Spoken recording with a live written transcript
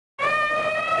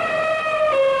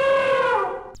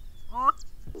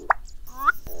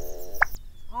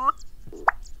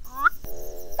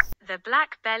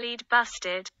black-bellied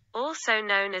bustard, also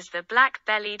known as the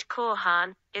black-bellied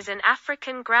korhaan, is an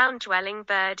African ground-dwelling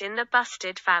bird in the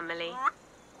bustard family.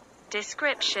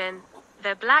 Description: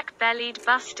 the black-bellied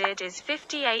bustard is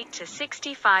 58 to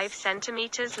 65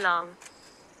 centimeters long.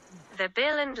 The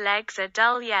bill and legs are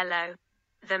dull yellow.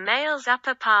 The male's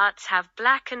upper parts have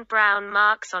black and brown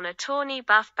marks on a tawny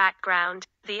buff background,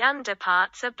 the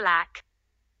underparts are black.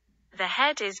 The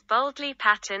head is boldly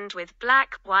patterned with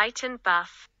black, white and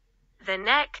buff. The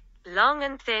neck, long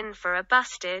and thin for a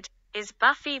bustard, is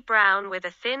buffy brown with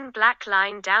a thin black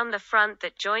line down the front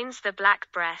that joins the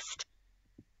black breast.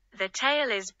 The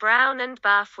tail is brown and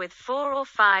buff with 4 or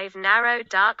 5 narrow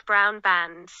dark brown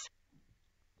bands.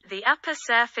 The upper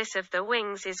surface of the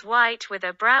wings is white with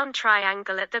a brown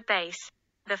triangle at the base.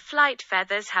 The flight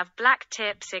feathers have black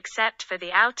tips except for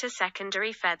the outer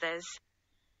secondary feathers.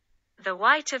 The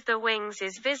white of the wings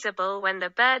is visible when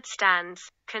the bird stands,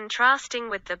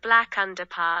 contrasting with the black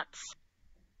underparts.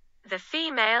 The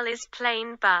female is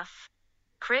plain buff,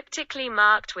 cryptically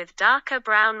marked with darker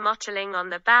brown mottling on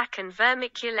the back and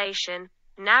vermiculation,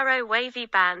 narrow wavy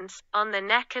bands, on the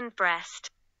neck and breast.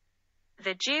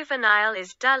 The juvenile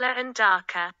is duller and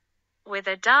darker, with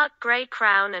a dark grey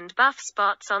crown and buff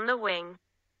spots on the wing.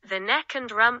 The neck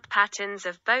and rump patterns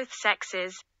of both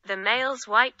sexes, the male's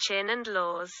white chin and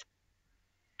laws,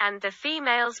 and the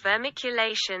female's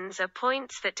vermiculations are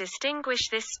points that distinguish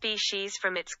this species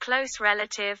from its close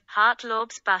relative,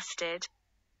 Hartlaub's bustard.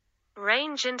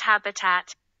 Range and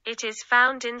habitat: it is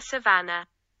found in savanna,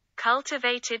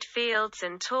 cultivated fields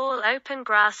and tall open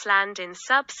grassland in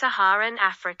sub-Saharan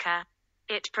Africa.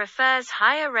 It prefers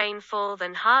higher rainfall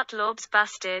than Hartlaub's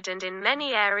bustard and in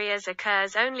many areas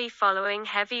occurs only following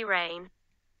heavy rain.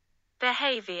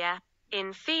 Behavior: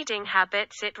 in feeding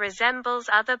habits it resembles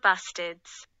other bustards.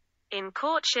 In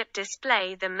courtship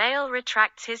display the male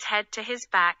retracts his head to his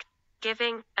back,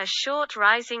 giving a short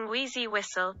rising wheezy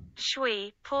whistle,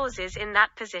 shwee, pauses in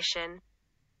that position,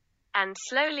 and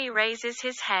slowly raises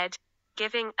his head,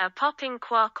 giving a popping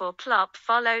quack or plop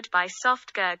followed by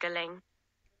soft gurgling.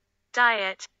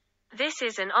 Diet: this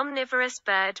is an omnivorous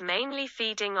bird mainly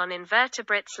feeding on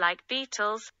invertebrates like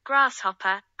beetles,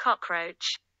 grasshopper, cockroach,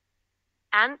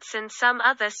 ants and some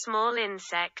other small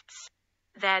insects.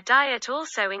 Their diet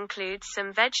also includes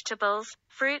some vegetables,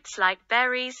 fruits like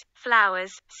berries,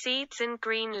 flowers, seeds and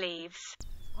green leaves.